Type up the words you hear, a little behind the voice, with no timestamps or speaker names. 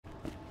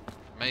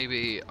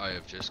Maybe I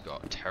have just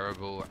got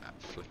terrible at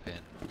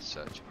flipping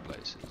searching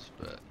places,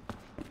 but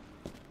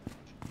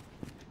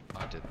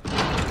I didn't.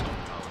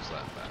 I was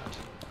that bad.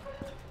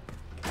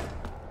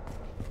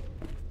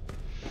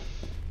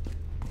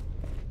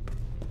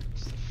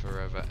 It's the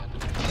forever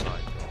ending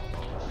cycle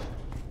of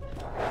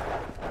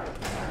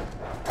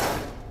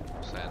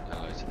saying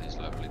hello to these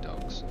lovely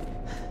dogs.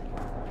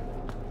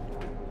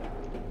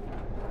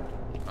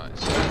 Right,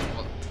 so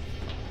what?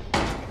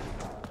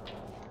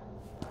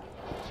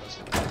 So that's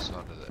the other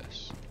side of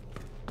this.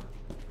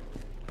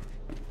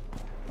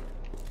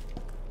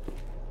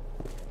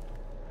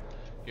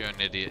 You're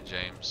an idiot,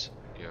 James.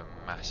 You're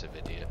a massive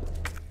idiot.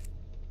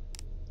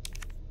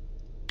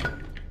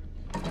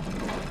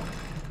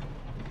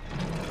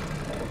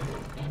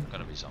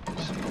 Gonna be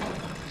zombies. Gonna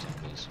be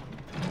zombies.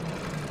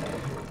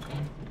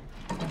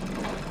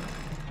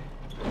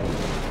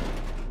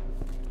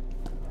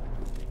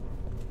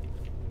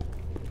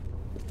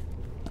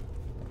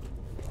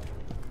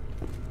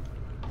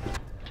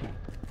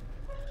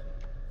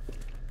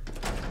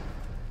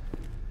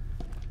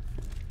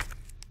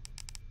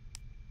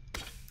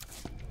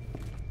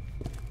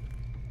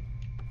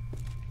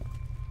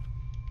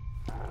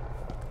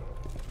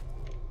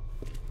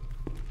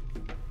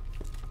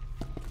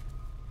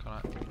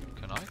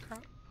 Can I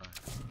crouch? No.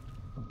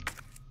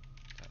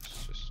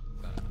 That's just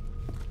that.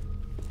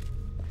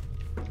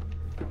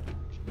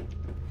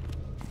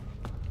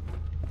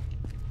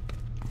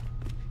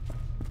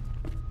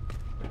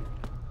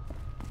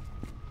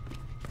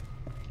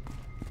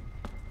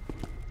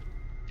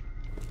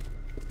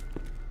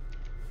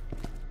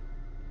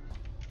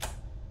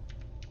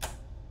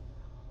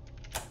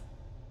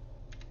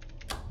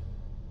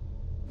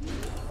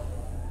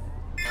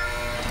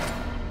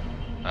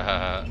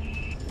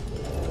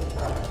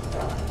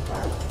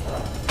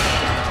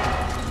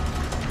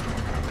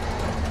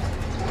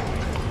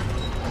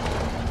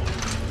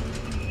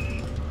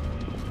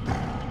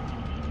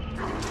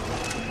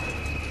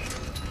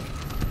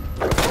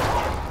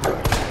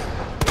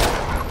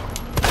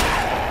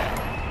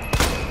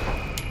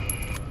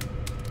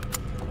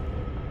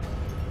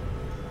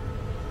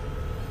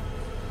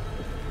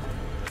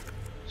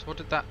 So what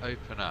did that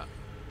open up?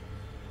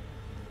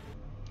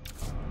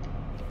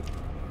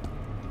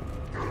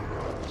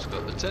 It's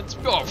got the tense.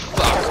 Oh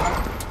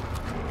fuck!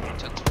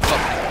 Tense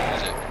fucking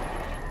music.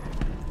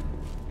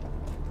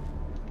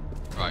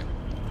 Right.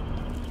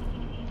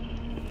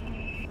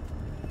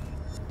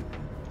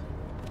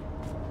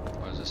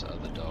 Where's this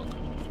other dog?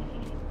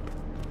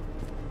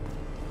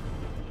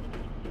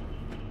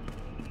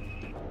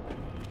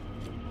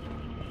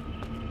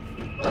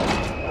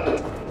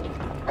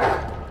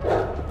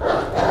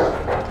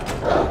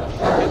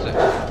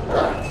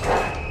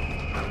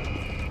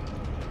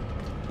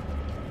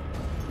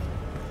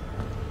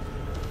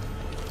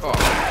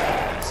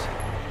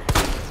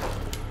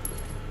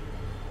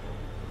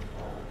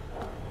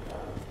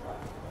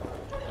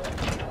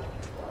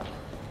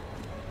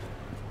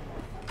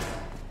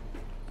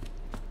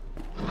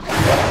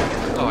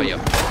 Oh, you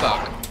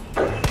fuck.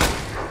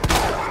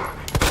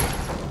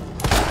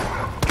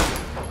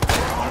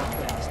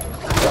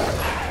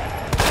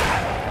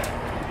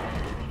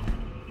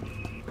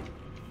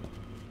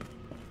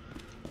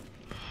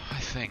 I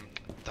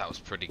think that was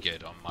pretty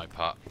good on my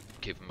part.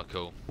 Keep him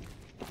cool.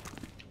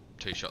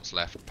 2 shots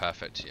left.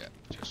 Perfect. Yeah,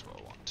 just what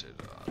I wanted.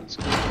 Let's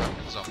go.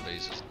 Fucking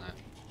zombies, isn't it?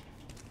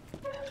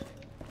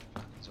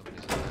 Fucking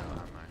zombies are there,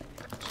 aren't they?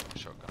 That's my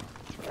shotgun.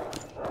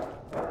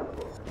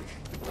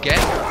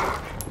 Get.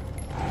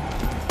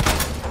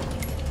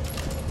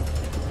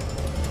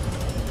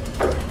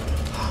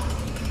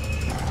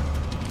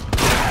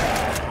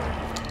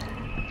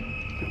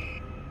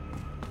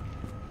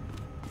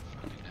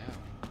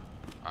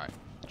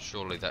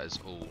 Surely that is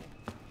all.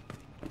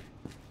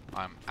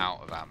 I'm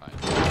out of ammo.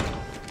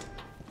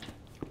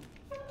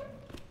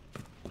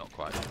 Not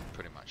quite,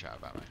 pretty much out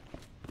of ammo.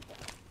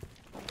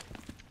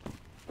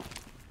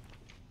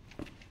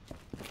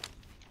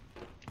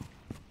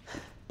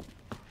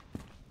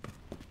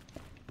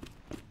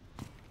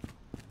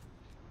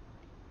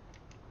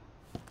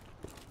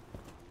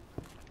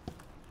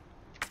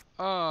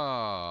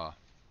 Ah.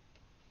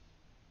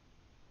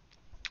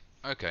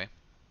 Okay.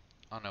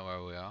 I know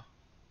where we are.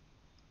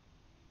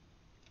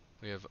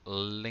 We have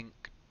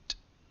linked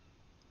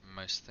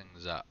most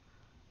things up.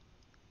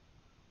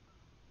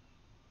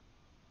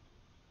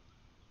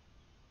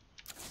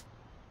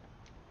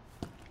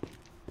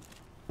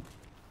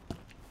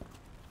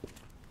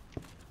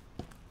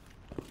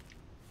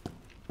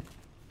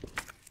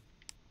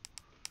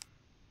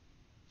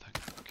 Thank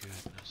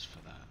goodness for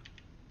that.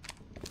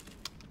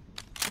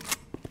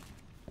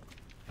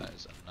 That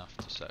is enough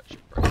to search a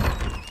break.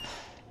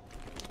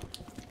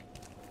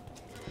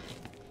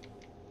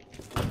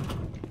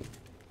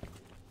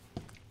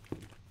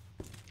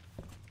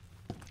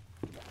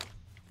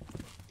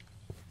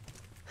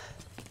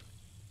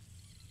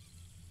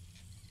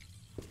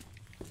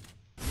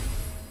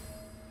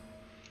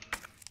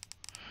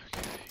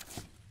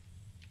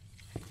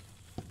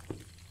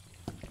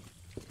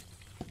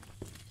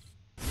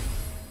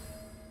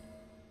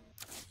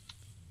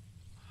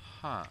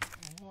 Huh.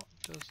 What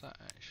does that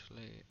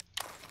actually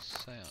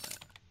say on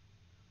it?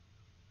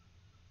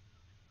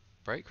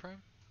 Break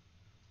room?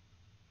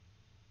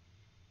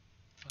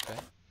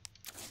 Okay.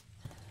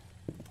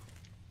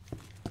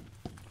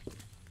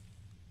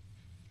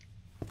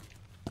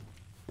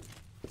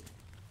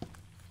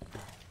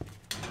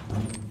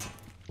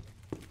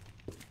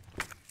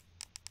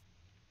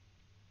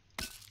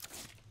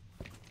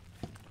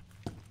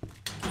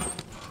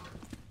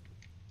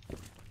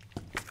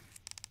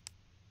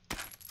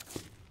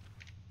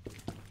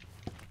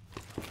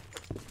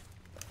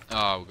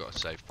 Oh, we've got a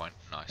save point.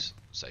 Nice.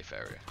 Safe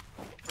area.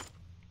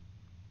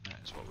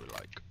 That's what we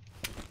like.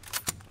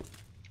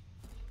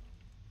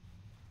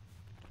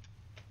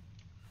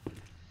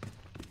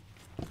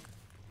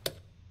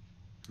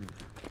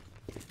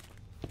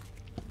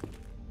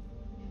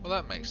 Well,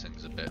 that makes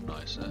things a bit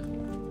nicer.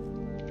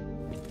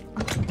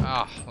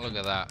 Ah, look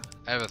at that.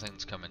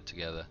 Everything's coming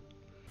together.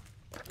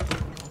 Okay,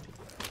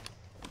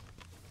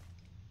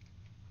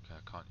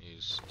 I can't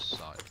use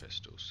side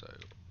pistol, so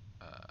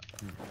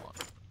one.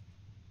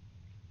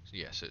 So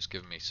yeah, so it's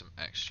giving me some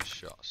extra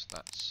shots.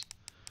 That's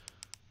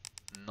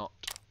not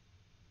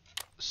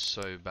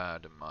so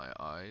bad in my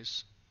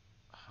eyes.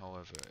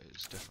 However,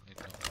 it's definitely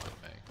not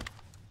like me.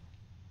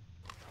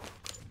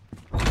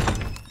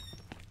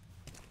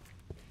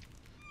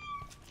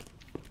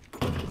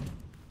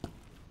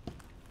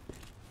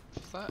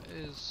 If that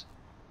is...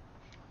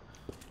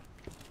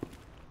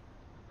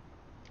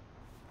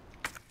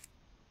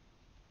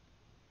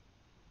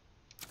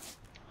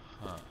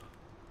 Huh.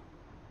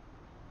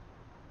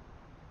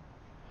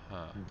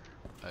 Huh.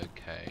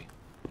 Okay.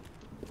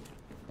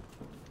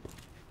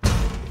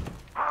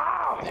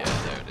 Yeah,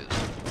 there it is.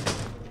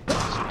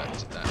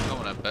 Expected that. Come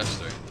on then, burst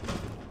through.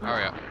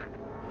 Hurry up.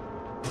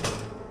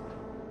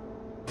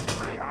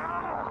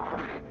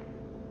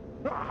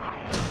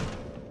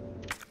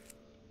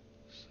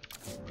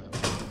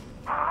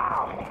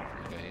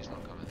 Okay, he's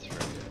not coming through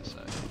yet, so...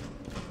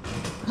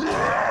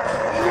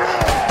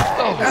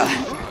 Oh!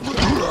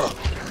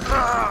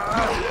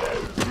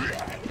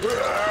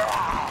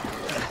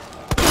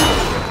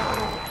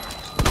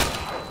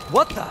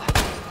 What the?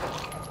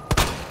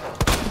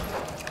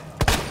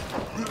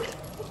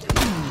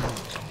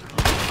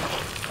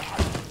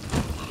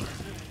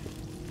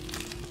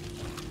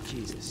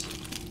 Jesus.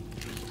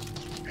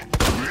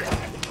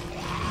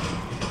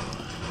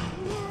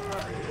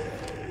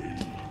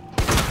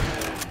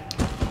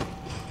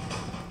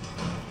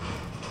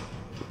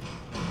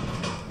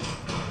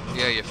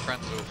 Yeah, your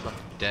friends are all fucking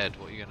dead.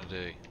 What are you gonna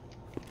do?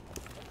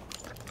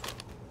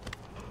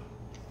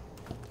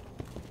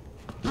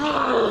 What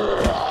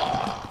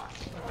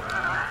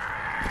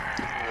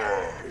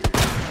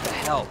the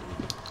hell?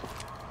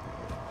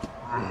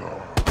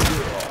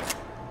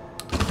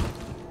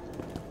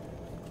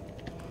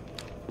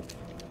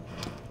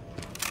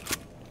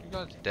 You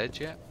guys dead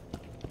yet?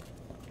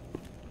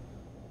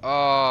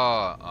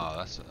 Oh,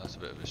 that's a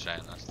bit of a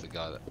shame. That's the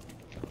guy that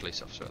the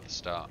police officer at the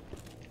start.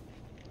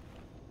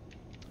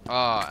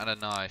 Ah, and a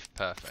knife.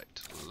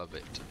 Perfect. Love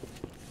it.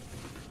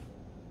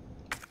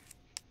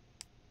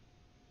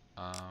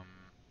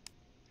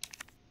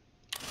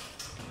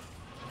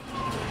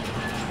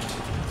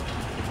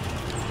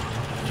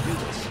 Do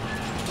this.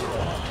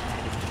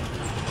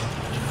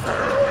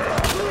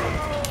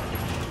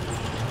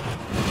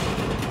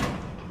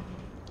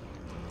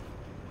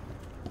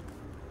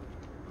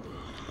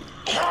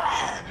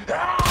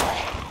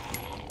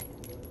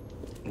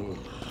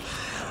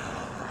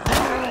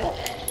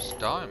 Just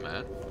die,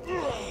 man.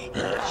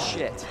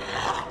 Shit.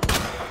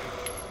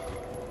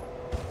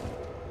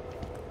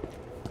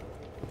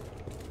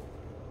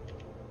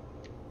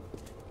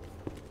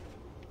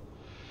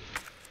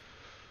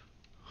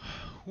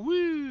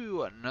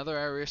 Woo! Another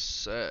area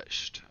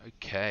searched.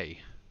 Okay.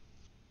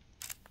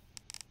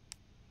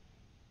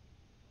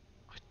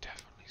 I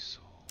definitely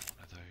saw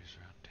one of those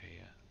around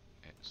here.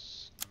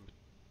 It's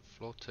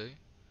floor 2?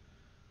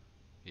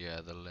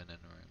 Yeah, the linen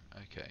room.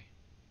 Okay.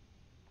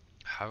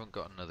 Haven't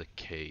got another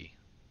key,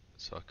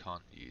 so I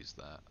can't use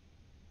that.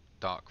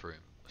 Dark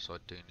room, so I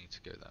do need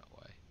to go that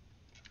way.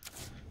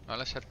 Right,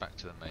 let's head back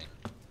to the main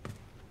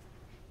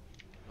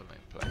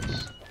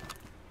place.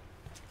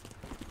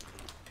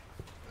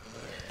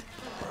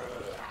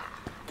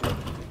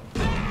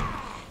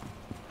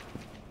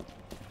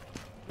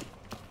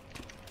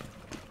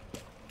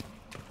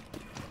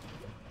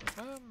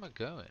 Where am I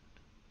going?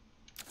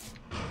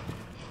 I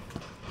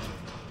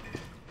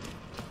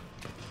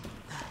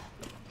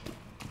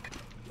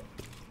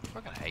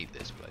fucking hate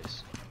this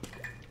place.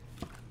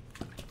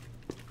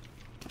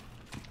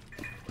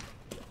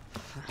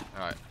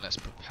 Alright, let's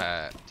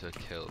prepare to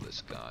kill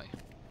this guy.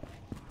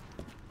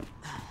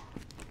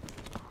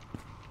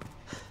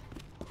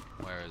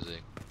 Where is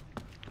he?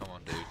 Come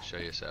on, dude, show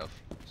yourself.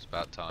 It's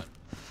about time.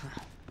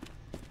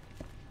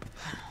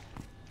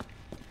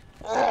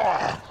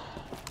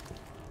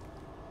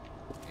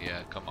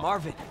 Yeah, come on.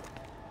 Marvin.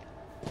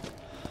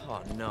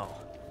 Oh no.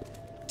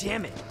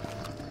 Damn it.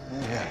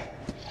 Yeah.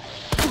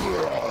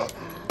 Yeah,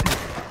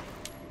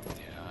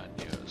 I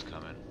knew it was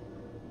coming.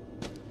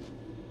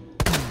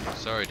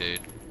 Sorry, dude.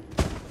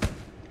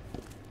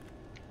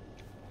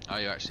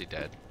 Are you actually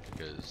dead?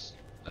 Because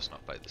let's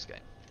not play this game.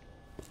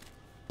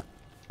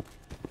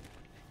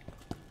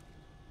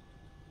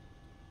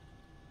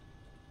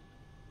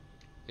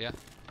 Yeah,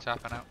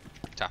 tapping out.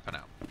 Tapping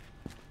out.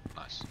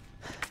 Nice.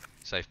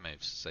 Safe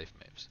moves, safe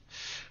moves.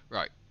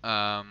 Right,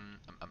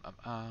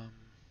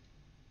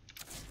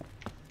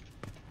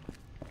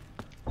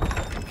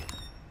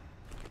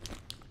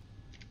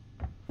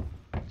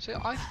 See,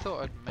 I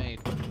thought I'd made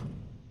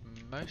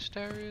most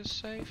areas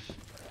safe.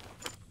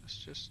 Let's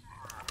just...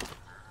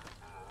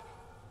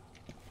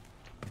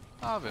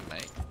 Marvin,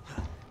 mate.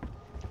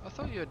 I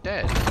thought you were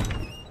dead.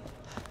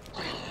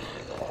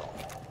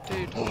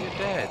 Dude, you're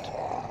dead.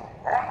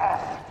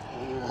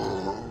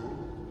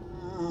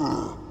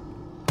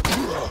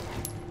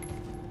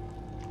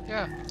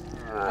 Yeah.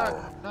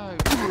 No.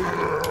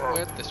 We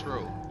had this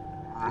rule.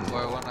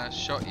 Where when I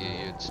shot you,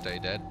 you'd stay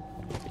dead.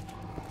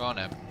 Go on,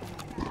 Em.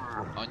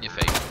 On your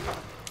feet.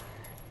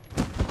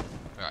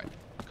 Right.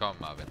 Come on,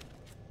 Marvin.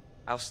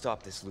 I'll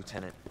stop this,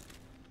 Lieutenant.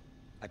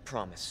 I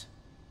promise.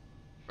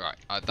 Right.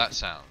 That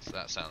sounds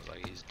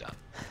like he's done.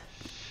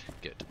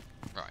 Good.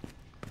 Right.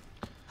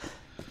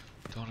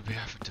 Don't want to be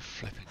having to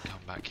flip and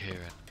come back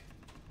here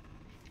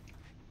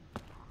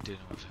and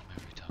dealing with him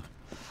every time.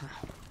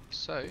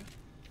 So,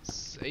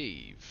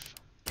 save.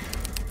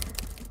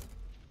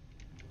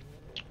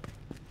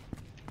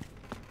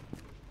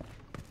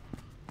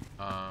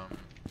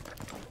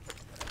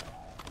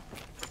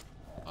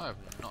 I have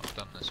not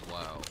done this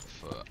well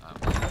for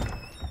ammo.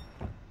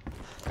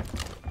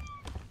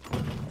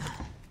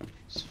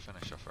 Let's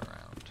finish off a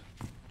round.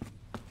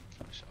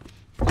 Finish off.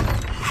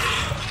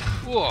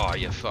 Whoa,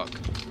 you fuck.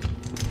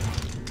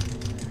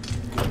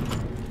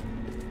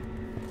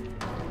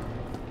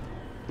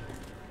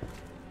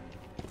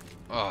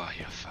 Oh,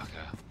 you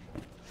fucker.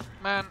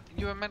 Man,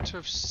 you were meant to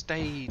have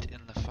stayed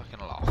in the fucking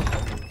loft.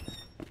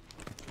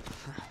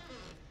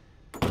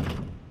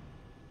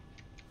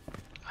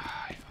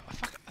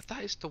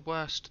 That is the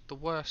worst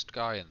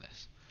guy in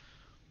this.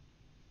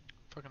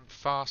 Fucking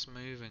fast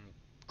moving,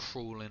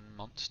 crawling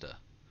monster.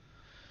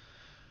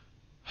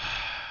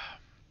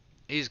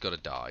 He's gotta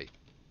die.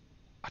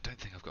 I don't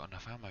think I've got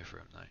enough ammo for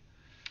him though.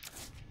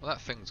 Well,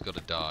 that thing's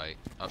gotta die.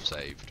 I've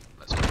saved.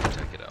 Let's go and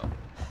take it out.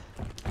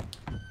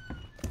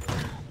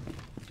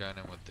 Going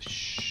in with the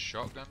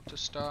shotgun to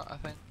start, I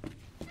think.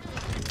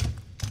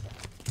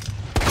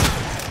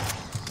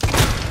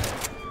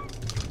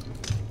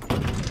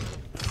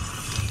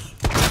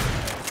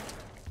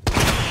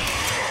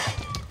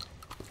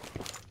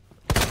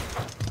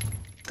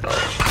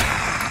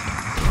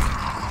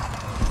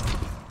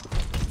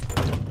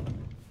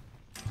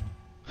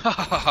 Ha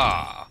ha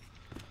ha!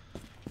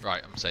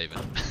 Right, I'm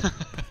saving.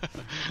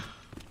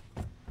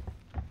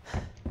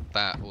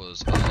 That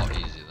was a lot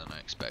easier than I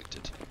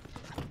expected.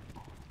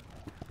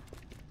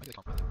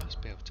 I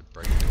must be able to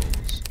break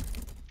doors.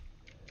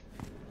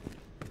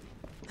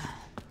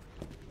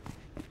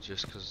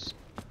 Just because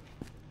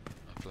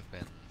I flip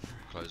in,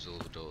 close all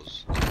the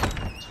doors to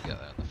get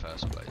there in the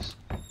first place.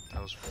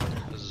 That was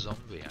a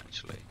zombie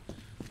actually.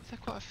 Were there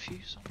quite a few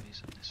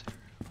zombies in this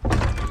area? I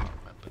can't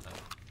remember now.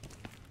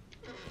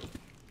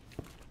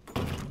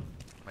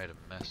 Made a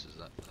mess, is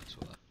that's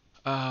what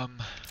that.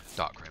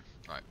 Dark room.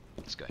 Right,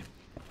 let's go.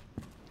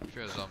 If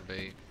you're a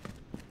zombie,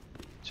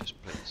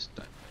 just please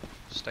don't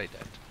stay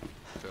dead.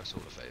 Do us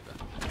all a favour.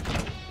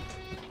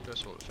 Do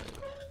us all a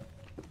favour.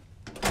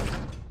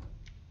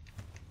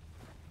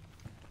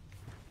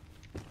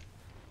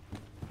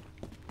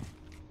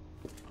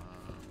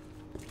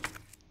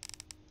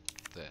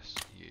 This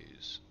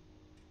use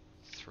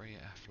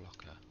 3F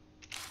locker.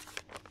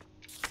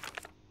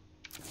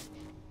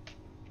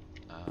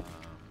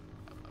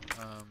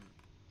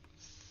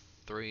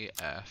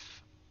 3F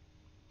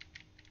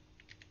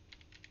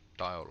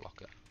dial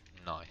locker.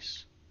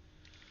 Nice.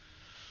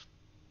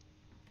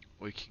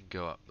 We can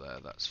go up there,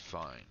 that's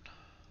fine.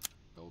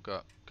 We'll go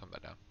up, come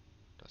back down.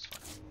 That's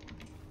fine.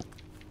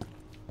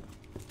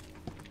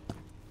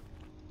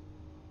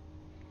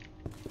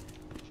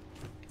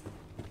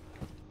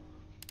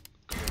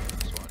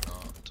 Because why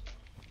not?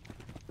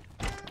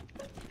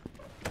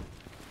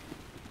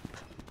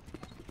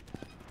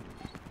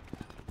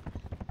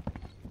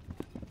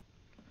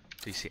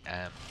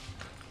 DCM.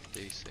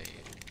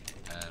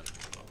 DCM.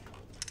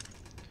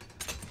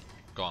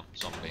 Gone,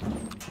 zombie.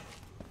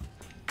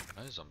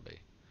 No zombie.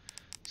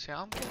 See,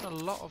 I'm getting a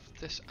lot of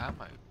this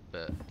ammo,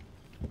 but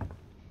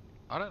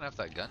I don't have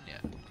that gun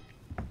yet.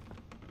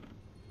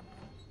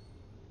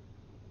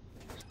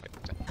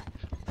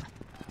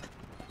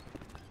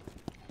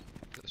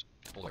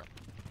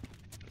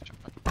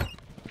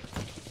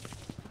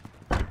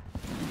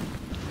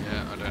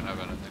 Yeah, I don't have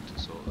anything to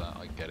sort that.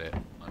 I get it.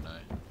 I know.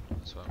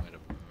 That's why I made a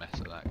mess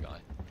of that guy.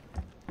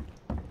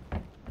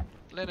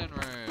 Linen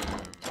room.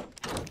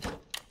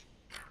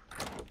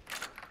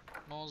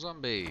 More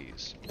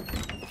zombies.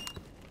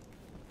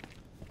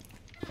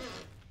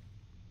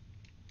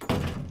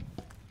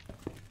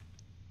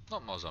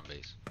 Not more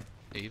zombies.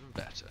 Even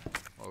better.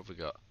 What have we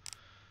got?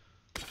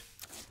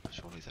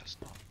 Surely that's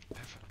not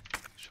ever.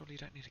 Surely you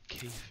don't need a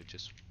key for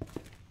just.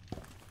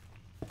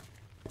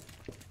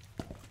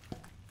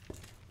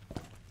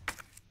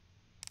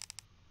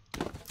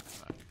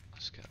 Right,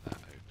 let's get that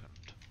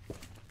opened.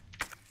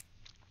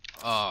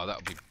 Oh, that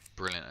would be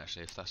brilliant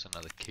actually if that's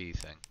another key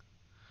thing.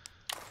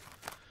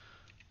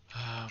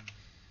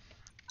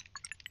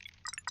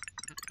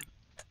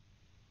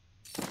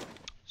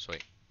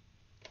 Sweet.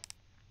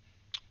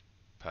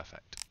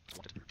 Perfect.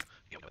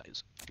 Yeah, that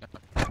is.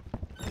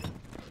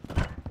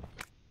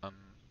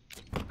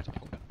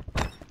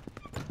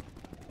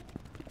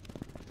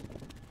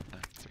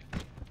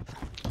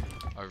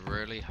 I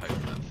really hope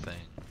that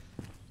thing,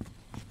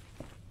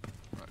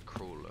 that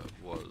crawler,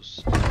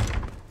 was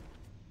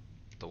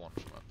the one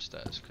from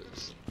upstairs,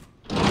 because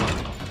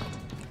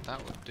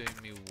that would do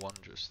me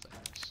wondrous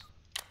things.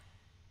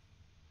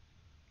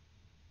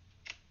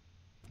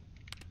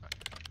 Right.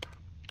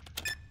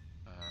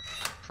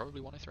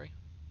 Probably 103.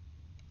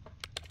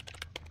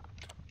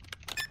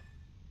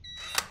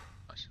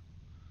 Nice.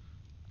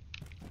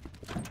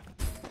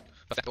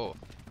 Perfect. Oh.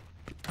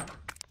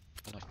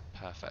 No,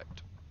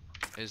 perfect.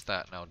 Is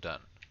that now done?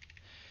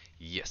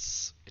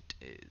 Yes, it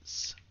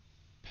is.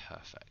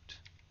 Perfect.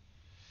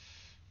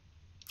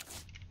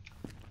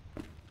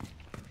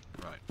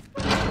 Right.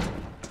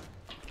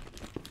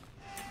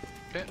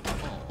 Bit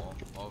more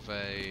of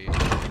a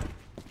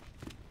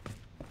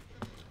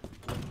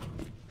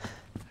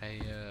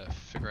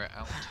figure it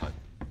out type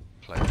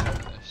play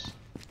for this,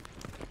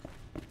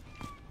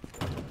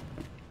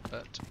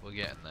 but we're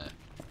getting there.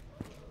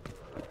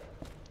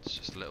 It's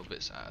just little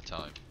bits at a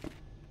time,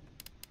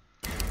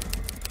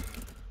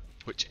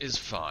 which is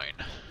fine.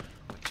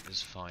 Which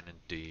is fine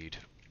indeed.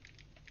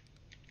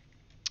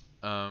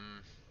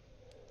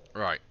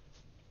 Right.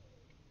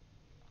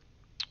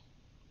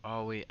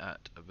 Are we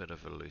at a bit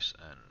of a loose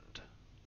end?